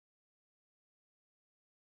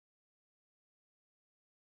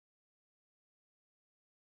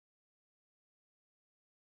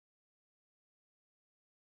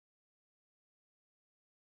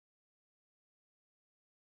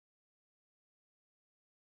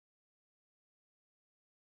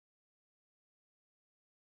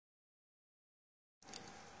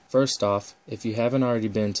First off, if you haven't already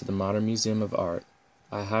been to the Modern Museum of Art,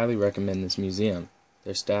 I highly recommend this museum.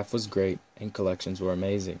 Their staff was great and collections were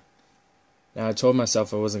amazing. Now, I told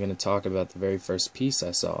myself I wasn't going to talk about the very first piece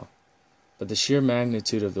I saw, but the sheer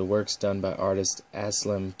magnitude of the works done by artist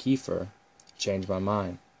Aslem Kiefer changed my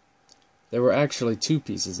mind. There were actually two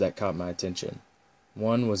pieces that caught my attention.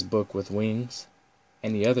 One was Book with Wings,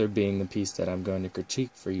 and the other being the piece that I'm going to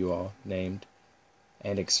critique for you all, named,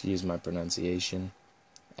 and excuse my pronunciation,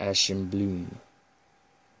 Aschenblume.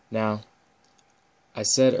 Now, I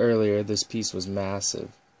said earlier this piece was massive,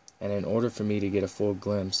 and in order for me to get a full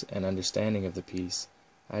glimpse and understanding of the piece,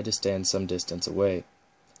 I had to stand some distance away.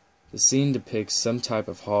 The scene depicts some type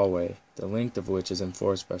of hallway, the length of which is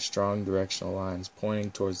enforced by strong directional lines pointing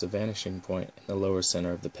towards the vanishing point in the lower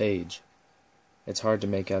center of the page. It's hard to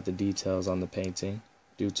make out the details on the painting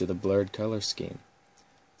due to the blurred color scheme.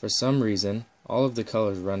 For some reason, all of the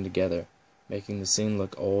colors run together, making the scene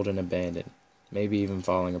look old and abandoned, maybe even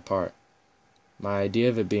falling apart. My idea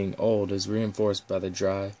of it being old is reinforced by the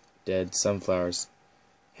dry, dead sunflowers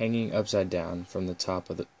hanging upside down from the top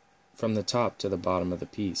to the bottom of the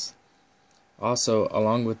piece. Also,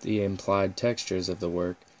 along with the implied textures of the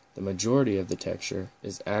work, the majority of the texture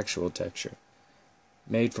is actual texture,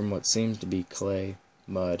 made from what seems to be clay,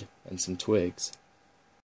 mud, and some twigs.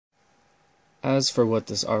 As for what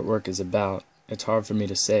this artwork is about, it's hard for me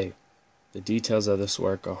to say. The details of this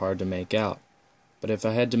work are hard to make out, but if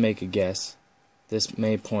I had to make a guess, this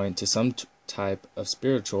may point to some type of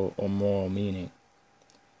spiritual or moral meaning.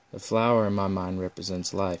 The flower in my mind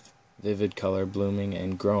represents life, vivid color blooming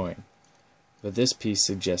and growing, but this piece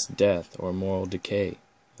suggests death or moral decay,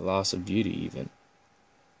 the loss of beauty even.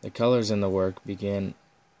 The colors in the work begin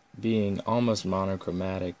being almost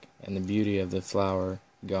monochromatic, and the beauty of the flower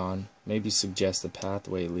gone maybe suggests the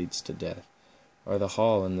pathway leads to death, or the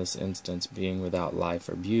hall in this instance being without life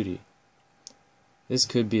or beauty. This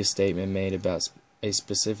could be a statement made about a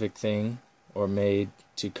specific thing, or made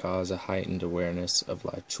to cause a heightened awareness of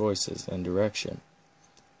life choices and direction.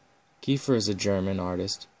 Kiefer is a German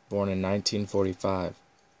artist, born in 1945.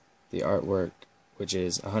 The artwork, which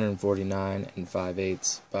is 149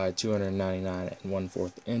 5/8 by 299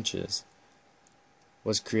 1/4 inches,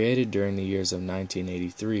 was created during the years of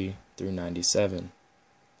 1983 through 97.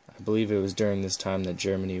 I believe it was during this time that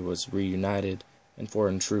Germany was reunited and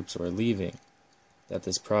foreign troops were leaving that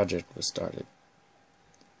this project was started.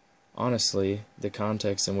 Honestly, the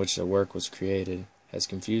context in which the work was created has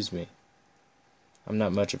confused me. I'm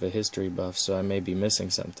not much of a history buff, so I may be missing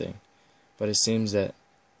something, but it seems that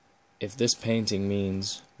if this painting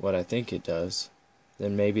means what I think it does,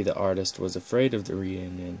 then maybe the artist was afraid of the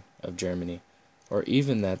reunion of Germany, or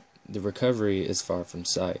even that the recovery is far from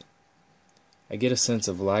sight. I get a sense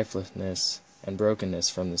of lifelessness and brokenness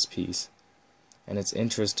from this piece, and it's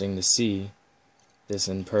interesting to see this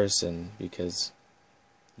in person because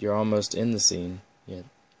you're almost in the scene, yet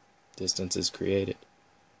distance is created.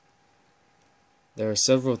 There are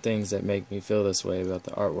several things that make me feel this way about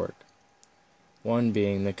the artwork. One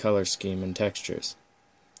being the color scheme and textures.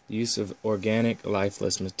 The use of organic,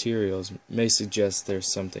 lifeless materials may suggest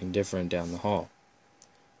there's something different down the hall.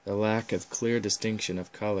 The lack of clear distinction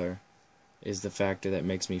of color is the factor that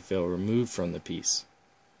makes me feel removed from the piece.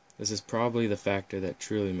 This is probably the factor that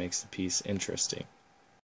truly makes the piece interesting.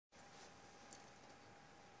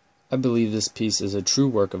 I believe this piece is a true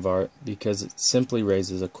work of art because it simply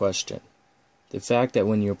raises a question. The fact that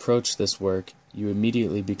when you approach this work, you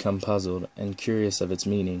immediately become puzzled and curious of its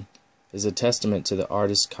meaning is a testament to the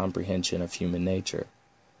artist's comprehension of human nature.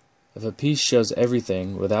 If a piece shows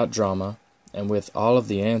everything without drama and with all of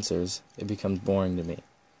the answers, it becomes boring to me.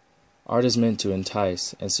 Art is meant to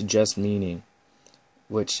entice and suggest meaning,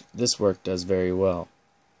 which this work does very well.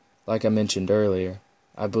 Like I mentioned earlier,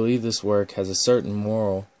 I believe this work has a certain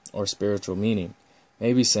moral or spiritual meaning,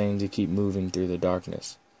 maybe saying to keep moving through the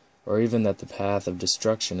darkness, or even that the path of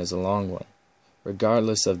destruction is a long one.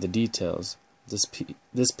 Regardless of the details,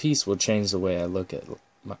 this piece will change the way I look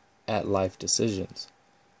at life decisions.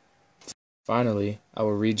 Finally, I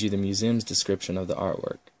will read you the museum's description of the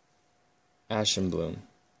artwork. Aschenblume,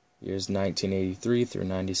 years 1983 through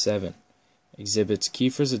 97, exhibits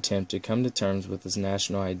Kiefer's attempt to come to terms with his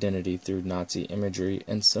national identity through Nazi imagery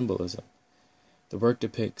and symbolism. The work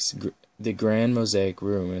depicts the Grand Mosaic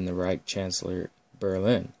Room in the Reich Chancellor,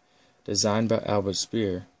 Berlin, designed by Albert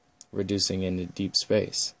Speer, reducing into deep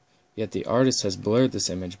space. Yet the artist has blurred this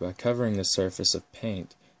image by covering the surface of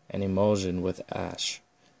paint and emulsion with ash.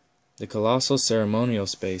 The colossal ceremonial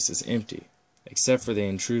space is empty, except for the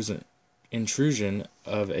intrusion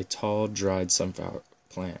of a tall, dried sunflower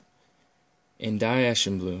plant. In Die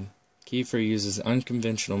Aschenblume, Kiefer uses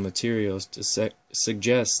unconventional materials to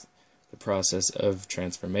suggest the process of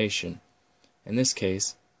transformation. In this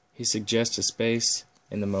case, he suggests a space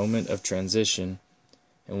in the moment of transition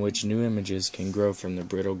in which new images can grow from the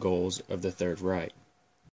brittle goals of the Third Reich.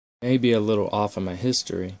 I may be a little off on my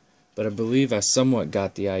history, but I believe I somewhat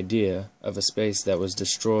got the idea of a space that was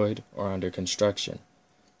destroyed or under construction.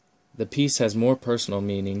 The piece has more personal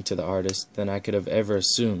meaning to the artist than I could have ever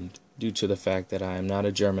assumed, due to the fact that I am not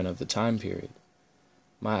a German of the time period.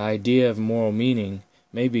 My idea of moral meaning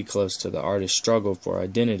may be close to the artist's struggle for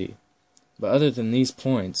identity, but other than these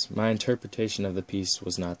points, my interpretation of the piece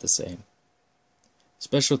was not the same.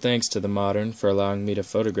 Special thanks to The Modern for allowing me to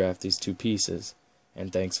photograph these two pieces,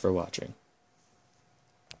 and thanks for watching.